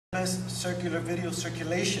NMS Circular Video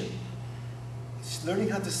Circulation. It's learning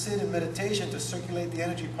how to sit in meditation to circulate the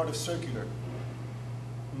energy part of circular.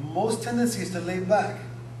 Most tendency is to lay back,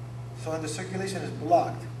 so when the circulation is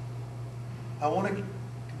blocked. I want to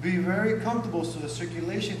be very comfortable so the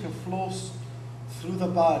circulation can flow through the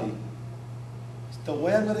body. The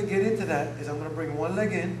way I'm going to get into that is I'm going to bring one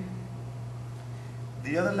leg in,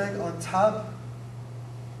 the other leg on top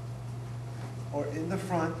or in the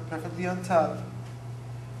front, preferably on top.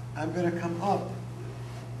 I'm going to come up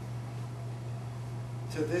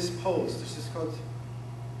to this pose. This is called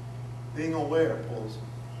being aware pose.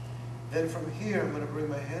 Then from here, I'm going to bring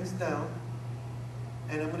my hands down,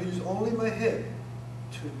 and I'm going to use only my hip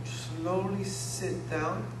to slowly sit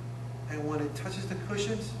down, and when it touches the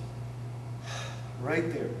cushions,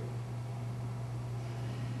 right there.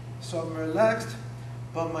 So I'm relaxed,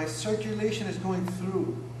 but my circulation is going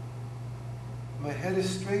through. My head is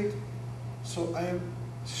straight, so I am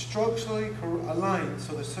structurally aligned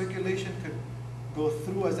so the circulation could go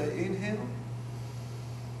through as I inhale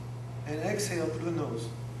and exhale through the nose.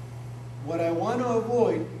 What I want to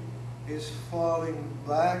avoid is falling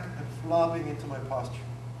back and flopping into my posture.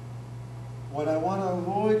 What I want to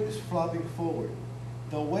avoid is flopping forward.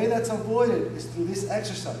 The way that's avoided is through this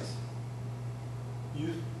exercise.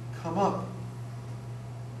 You come up.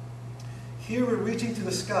 Here we're reaching to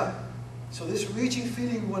the sky. So this reaching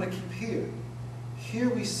feeling we want to keep here. Here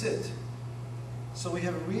we sit. So we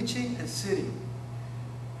have reaching and sitting.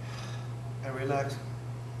 And relax.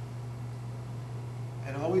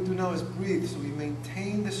 And all we do now is breathe, so we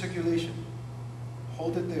maintain the circulation.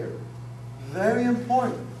 Hold it there. Very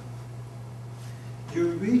important.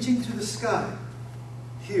 You're reaching to the sky.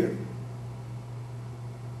 Here.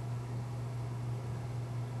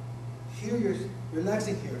 Here you're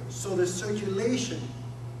relaxing here. So the circulation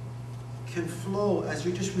can flow as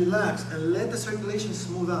you just relax and let the circulation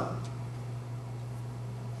smooth out.